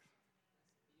strength.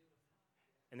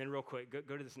 And then real quick,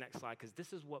 go to this next slide, because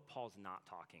this is what Paul's not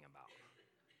talking about.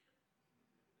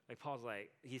 Like, Paul's like,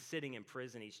 he's sitting in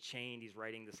prison, he's chained, he's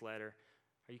writing this letter.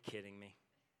 Are you kidding me?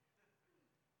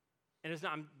 And it's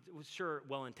not, I'm sure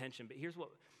well-intentioned, but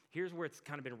here's where it's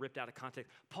kind of been ripped out of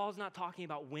context. Paul's not talking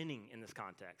about winning in this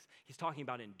context. He's talking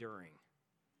about enduring.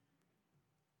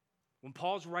 When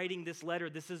Paul's writing this letter,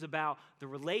 this is about the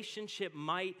relationship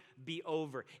might be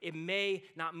over. It may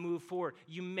not move forward.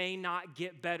 You may not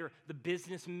get better. The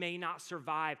business may not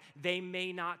survive. They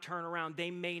may not turn around. They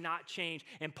may not change.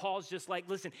 And Paul's just like,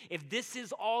 listen, if this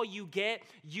is all you get,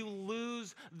 you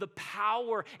lose the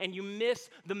power and you miss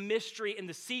the mystery and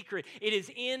the secret. It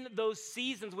is in those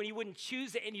seasons when you wouldn't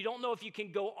choose it and you don't know if you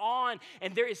can go on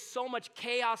and there is so much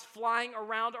chaos flying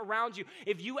around you.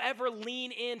 If you ever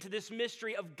lean into this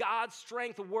mystery of God's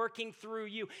strength working through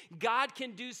you, God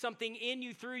can do something in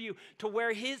you, through you, to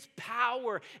where his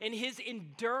power and his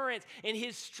endurance and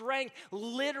his strength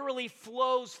literally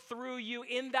flows through you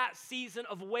in that season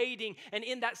of waiting and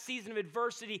in that season of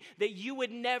adversity that you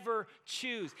would never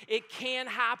choose. It can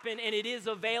happen and it is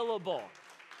available.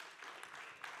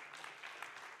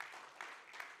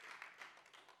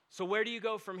 So where do you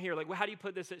go from here? Like, how do you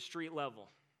put this at street level?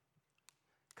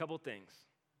 A couple things.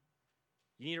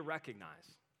 You need to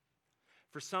recognize.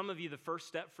 For some of you, the first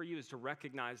step for you is to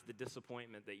recognize the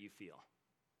disappointment that you feel.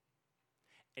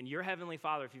 And your Heavenly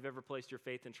Father, if you've ever placed your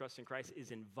faith and trust in Christ,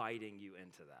 is inviting you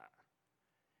into that.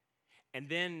 And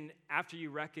then after you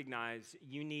recognize,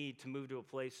 you need to move to a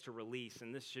place to release,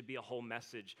 and this should be a whole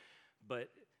message, but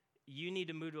you need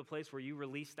to move to a place where you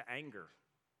release the anger,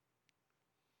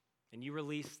 and you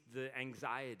release the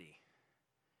anxiety,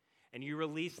 and you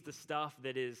release the stuff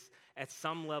that is at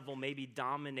some level maybe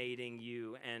dominating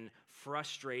you and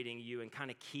frustrating you and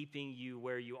kind of keeping you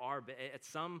where you are. But at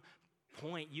some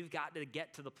point, you've got to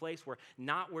get to the place where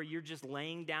not where you're just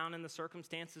laying down in the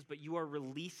circumstances, but you are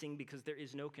releasing because there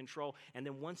is no control. And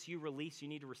then once you release, you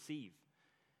need to receive.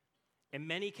 In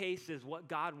many cases, what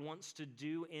God wants to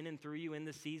do in and through you in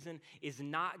this season is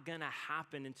not going to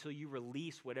happen until you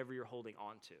release whatever you're holding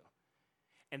on to.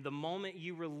 And the moment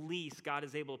you release, God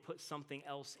is able to put something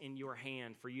else in your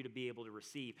hand for you to be able to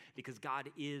receive, because God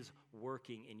is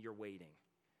working in your waiting.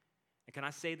 And can I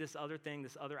say this other thing,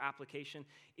 this other application,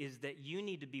 is that you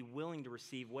need to be willing to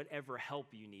receive whatever help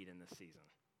you need in this season.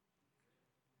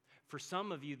 For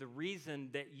some of you, the reason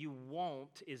that you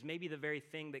won't is maybe the very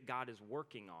thing that God is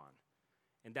working on,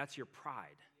 and that's your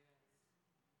pride.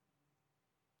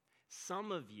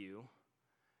 Some of you,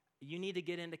 you need to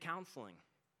get into counseling.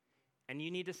 And you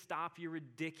need to stop your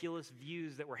ridiculous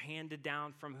views that were handed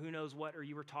down from who knows what, or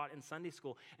you were taught in Sunday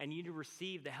school. And you need to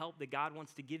receive the help that God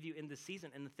wants to give you in this season.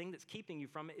 And the thing that's keeping you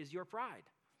from it is your pride.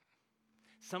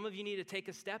 Some of you need to take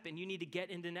a step and you need to get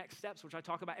into next steps, which I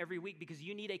talk about every week, because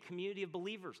you need a community of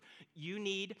believers. You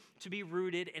need to be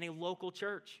rooted in a local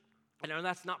church. I know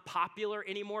that's not popular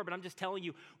anymore, but I'm just telling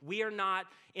you, we are not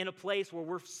in a place where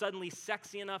we're suddenly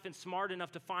sexy enough and smart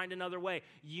enough to find another way.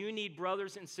 You need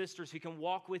brothers and sisters who can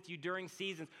walk with you during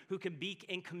seasons, who can be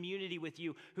in community with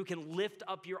you, who can lift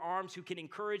up your arms, who can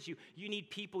encourage you. You need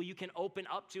people you can open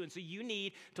up to. And so you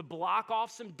need to block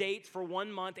off some dates for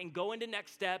 1 month and go into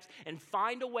next steps and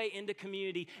find a way into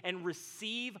community and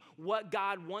receive what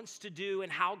God wants to do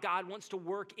and how God wants to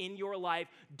work in your life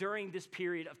during this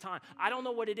period of time. I don't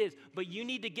know what it is, but you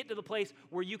need to get to the place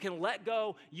where you can let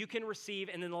go, you can receive,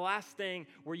 and then the last thing,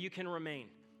 where you can remain.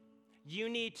 You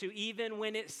need to, even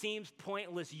when it seems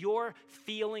pointless, your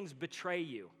feelings betray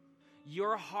you.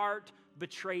 Your heart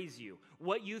betrays you.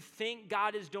 What you think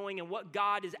God is doing and what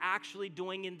God is actually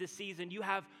doing in this season, you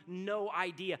have no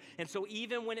idea. And so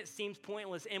even when it seems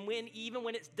pointless, and even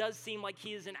when it does seem like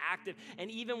he is inactive, and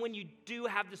even when you do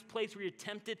have this place where you're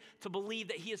tempted to believe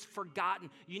that he is forgotten,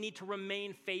 you need to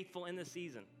remain faithful in this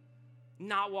season.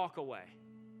 Not walk away,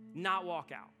 not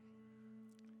walk out.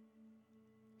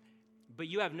 But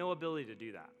you have no ability to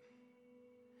do that.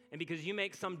 And because you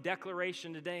make some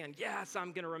declaration today and yes,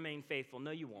 I'm going to remain faithful.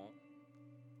 No, you won't.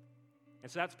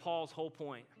 And so that's Paul's whole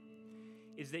point,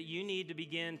 is that you need to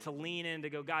begin to lean in to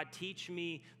go, God, teach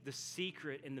me the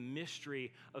secret and the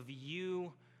mystery of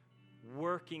you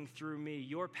working through me,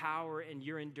 your power and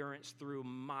your endurance through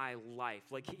my life.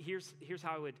 Like here's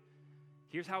how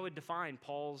I would define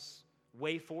Paul's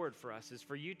way forward for us, is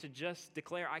for you to just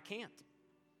declare, I can't.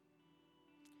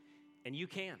 And you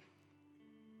can.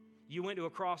 You went to a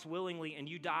cross willingly and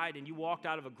you died and you walked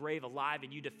out of a grave alive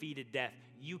and you defeated death.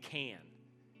 You can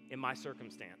in my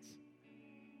circumstance.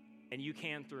 And you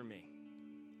can through me.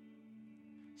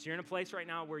 So you're in a place right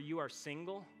now where you are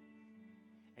single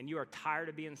and you are tired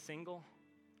of being single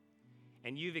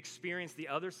and you've experienced the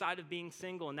other side of being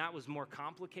single and that was more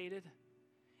complicated.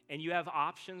 And you have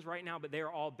options right now, but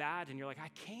they're all bad. And you're like, I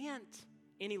can't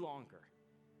any longer.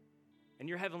 And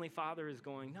your Heavenly Father is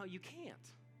going, no, you can't.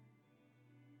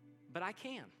 But I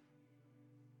can.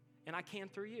 And I can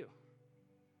through you.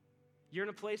 You're in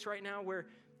a place right now where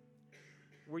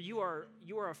you are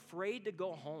afraid to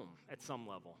go home at some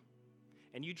level.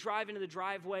 And you drive into the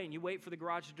driveway and you wait for the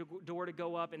garage door to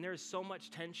go up, and there's so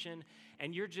much tension,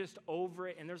 and you're just over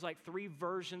it, and there's like 3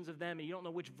 versions of them, and you don't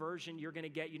know which version you're going to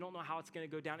get. You don't know how it's going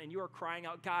to go down, and you are crying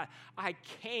out, God, I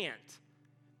can't.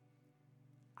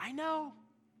 I know.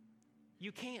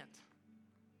 You can't.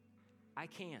 I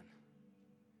can.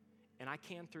 And I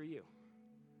can through you.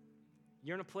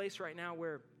 You're in a place right now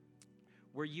where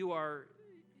you are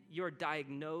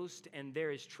diagnosed and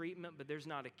there is treatment, but there's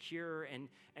not a cure.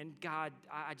 And God,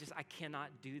 I cannot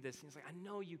do this. And he's like, I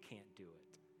know you can't do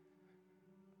it,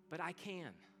 but I can.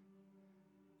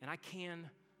 And I can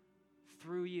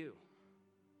through you.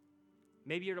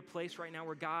 Maybe you're at a place right now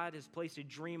where God has placed a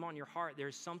dream on your heart.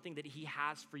 There's something that he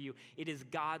has for you. It is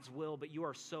God's will, but you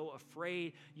are so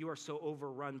afraid. You are so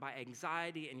overrun by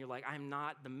anxiety, and you're like, I'm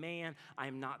not the man.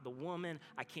 I'm not the woman.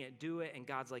 I can't do it. And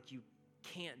God's like, you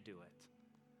can't do it,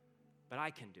 but I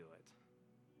can do it.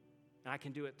 And I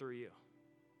can do it through you.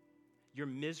 You're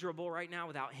miserable right now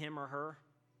without him or her.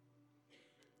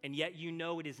 And yet you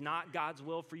know it is not God's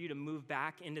will for you to move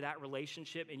back into that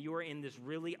relationship, and you are in this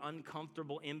really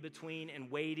uncomfortable in-between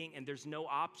and waiting, and there's no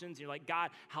options. You're like,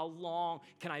 God, how long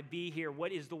can I be here?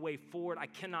 What is the way forward? I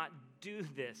cannot do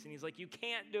this. And he's like, you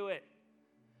can't do it.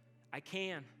 I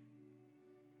can.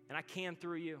 And I can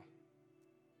through you.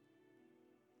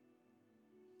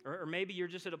 Or maybe you're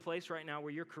just at a place right now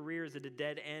where your career is at a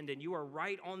dead end, and you are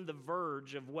right on the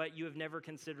verge of what you have never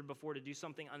considered before, to do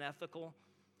something unethical,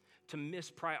 to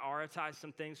misprioritize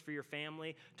some things for your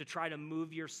family, to try to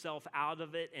move yourself out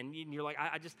of it. And you're like,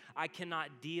 I cannot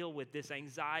deal with this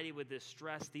anxiety, with this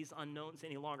stress, these unknowns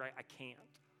any longer. I can't.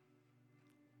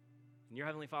 And your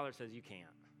Heavenly Father says, you can't.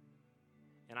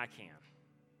 And I can.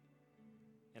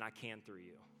 And I can through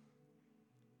you.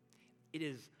 It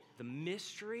is the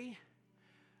mystery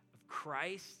of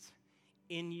Christ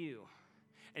in you.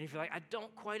 And if you're like, I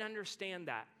don't quite understand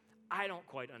that, I don't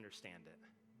quite understand it.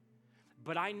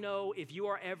 But I know if you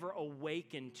are ever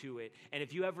awakened to it, and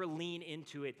if you ever lean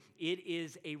into it, it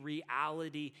is a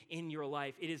reality in your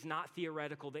life. It is not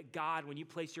theoretical that God, when you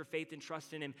place your faith and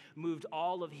trust in him, moved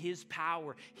all of his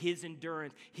power, his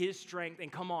endurance, his strength,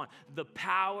 and come on, the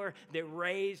power that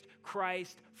raised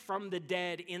Christ from the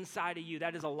dead inside of you.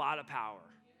 That is a lot of power.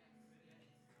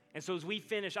 And so as we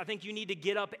finish, I think you need to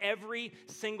get up every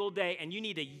single day, and you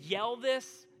need to yell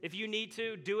this. If you need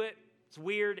to, do it. It's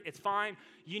weird. It's fine.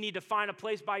 You need to find a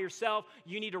place by yourself.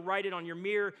 You need to write it on your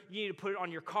mirror. You need to put it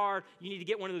on your card. You need to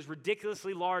get one of those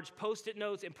ridiculously large Post-it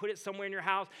notes and put it somewhere in your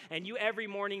house. And you every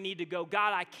morning need to go,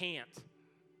 God, I can't.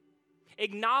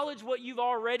 Acknowledge what you've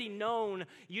already known.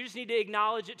 You just need to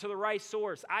acknowledge it to the right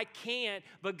source. I can't,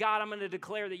 but God, I'm going to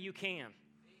declare that you can.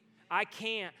 I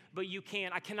can't, but you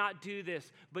can. I cannot do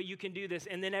this, but you can do this.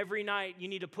 And then every night, you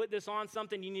need to put this on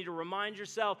something. You need to remind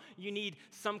yourself. You need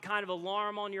some kind of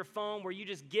alarm on your phone where you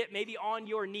just get maybe on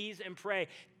your knees and pray.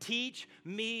 Teach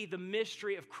me the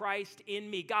mystery of Christ in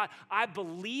me. God, I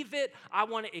believe it. I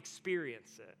want to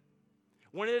experience it.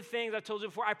 One of the things I've told you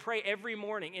before, I pray every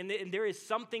morning, and there is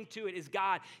something to it, is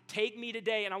God, take me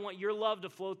today, and I want your love to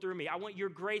flow through me. I want your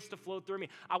grace to flow through me.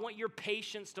 I want your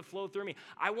patience to flow through me.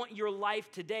 I want your life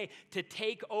today to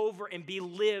take over and be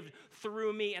lived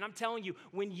through me. And I'm telling you,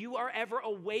 when you are ever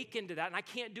awakened to that, and I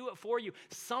can't do it for you,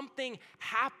 something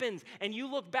happens, and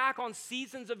you look back on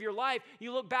seasons of your life,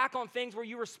 you look back on things where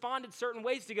you responded certain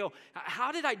ways to go,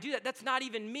 how did I do that? That's not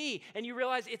even me. And you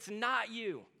realize it's not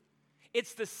you.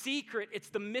 It's the secret, it's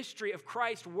the mystery of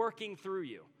Christ working through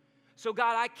you. So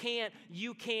God, I can't,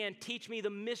 you can. Teach me the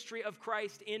mystery of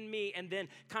Christ in me. And then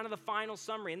kind of the final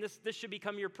summary, and this should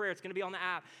become your prayer. It's going to be on the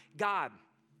app. God,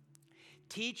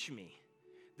 teach me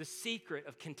the secret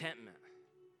of contentment.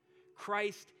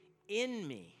 Christ in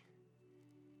me,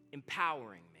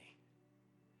 empowering me.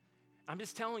 I'm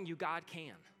just telling you, God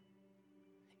can,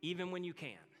 even when you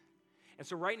can. And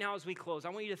so right now as we close, I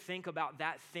want you to think about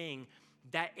that thing,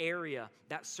 that area,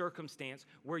 that circumstance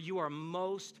where you are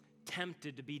most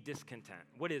tempted to be discontent.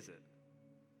 What is it?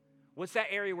 What's that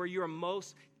area where you are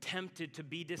most tempted to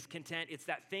be discontent? It's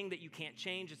that thing that you can't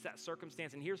change. It's that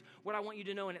circumstance. And here's what I want you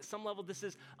to know, and at some level this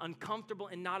is uncomfortable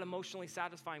and not emotionally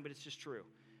satisfying, but it's just true.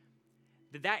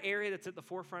 That area that's at the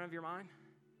forefront of your mind,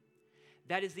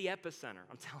 that is the epicenter,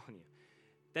 I'm telling you.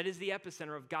 That is the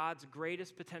epicenter of God's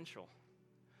greatest potential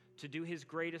to do his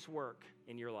greatest work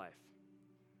in your life.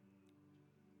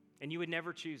 And you would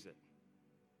never choose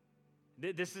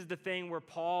it. This is the thing where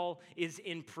Paul is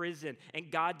in prison,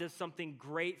 and God does something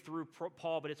great through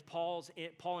Paul, but it's Paul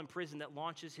in prison that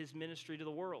launches his ministry to the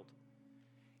world.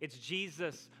 It's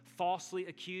Jesus falsely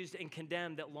accused and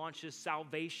condemned that launches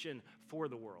salvation for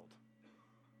the world.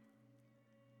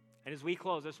 And as we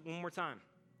close, this one more time.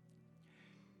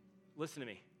 listen to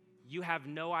me, you have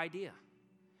no idea.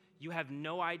 You have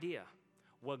no idea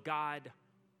what God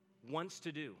wants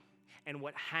to do and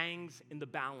what hangs in the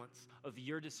balance of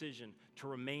your decision to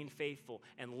remain faithful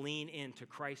and lean into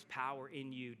Christ's power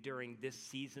in you during this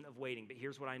season of waiting. But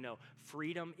here's what I know.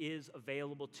 Freedom is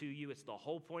available to you. It's the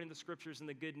whole point of the scriptures and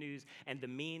the good news, and the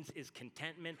means is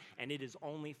contentment, and it is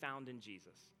only found in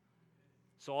Jesus.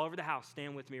 So all over the house,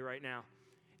 stand with me right now.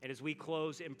 And as we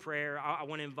close in prayer, I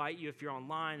want to invite you, if you're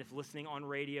online, if listening on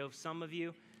radio, some of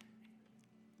you,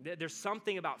 there's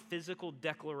something about physical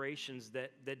declarations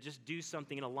that just do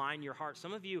something and align your heart.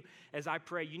 Some of you, as I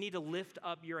pray, you need to lift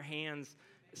up your hands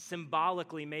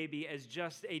symbolically maybe as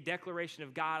just a declaration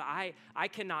of, God, I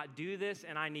cannot do this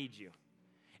and I need you.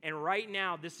 And right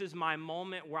now, this is my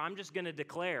moment where I'm just going to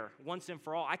declare once and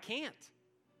for all, I can't.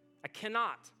 I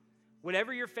cannot.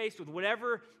 Whatever you're faced with,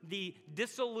 whatever the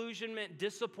disillusionment,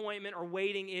 disappointment, or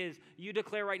waiting is, you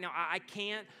declare right now, I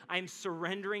can't. I'm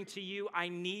surrendering to you. I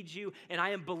need you. And I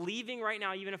am believing right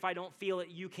now, even if I don't feel it,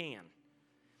 you can.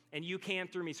 And you can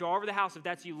through me. So all over the house, if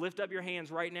that's you, lift up your hands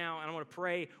right now, and I want to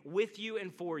pray with you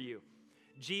and for you.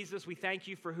 Jesus, we thank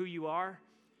you for who you are.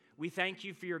 We thank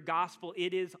you for your gospel.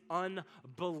 It is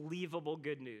unbelievable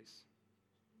good news.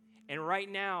 And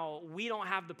right now, we don't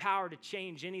have the power to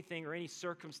change anything or any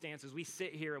circumstances. We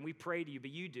sit here and we pray to you,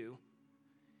 but you do.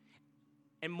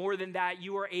 And more than that,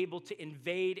 you are able to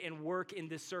invade and work in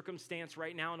this circumstance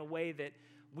right now in a way that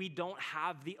we don't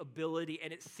have the ability,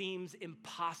 and it seems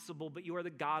impossible, but you are the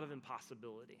God of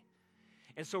impossibility.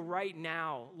 And so right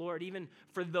now, Lord, even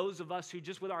for those of us who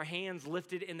just with our hands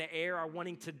lifted in the air are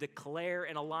wanting to declare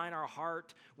and align our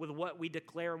heart with what we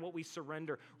declare and what we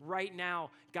surrender, right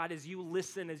now, God, as you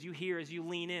listen, as you hear, as you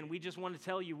lean in, we just want to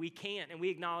tell you we can't, and we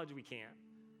acknowledge we can't.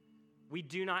 We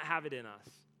do not have it in us.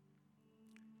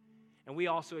 And we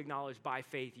also acknowledge by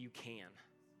faith you can.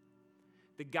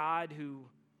 The God who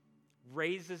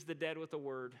raises the dead with a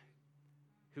word,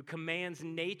 who commands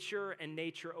nature and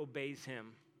nature obeys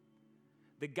him,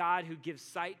 the God who gives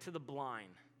sight to the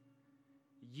blind,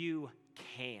 you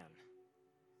can.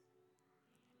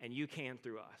 And you can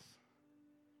through us.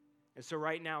 And so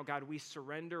right now, God, we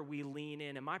surrender, we lean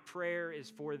in. And my prayer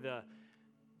is for the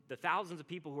thousands of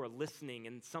people who are listening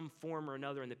in some form or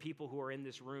another, and the people who are in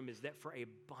this room, is that for a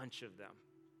bunch of them,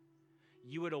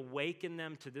 you would awaken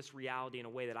them to this reality in a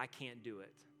way that I can't do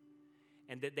it.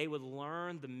 And that they would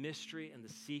learn the mystery and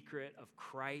the secret of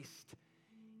Christ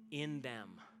in them,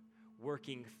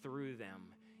 working through them,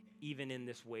 even in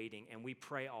this waiting. And we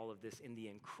pray all of this in the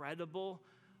incredible,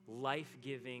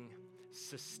 life-giving,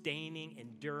 sustaining,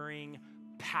 enduring,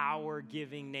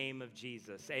 power-giving name of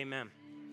Jesus. Amen.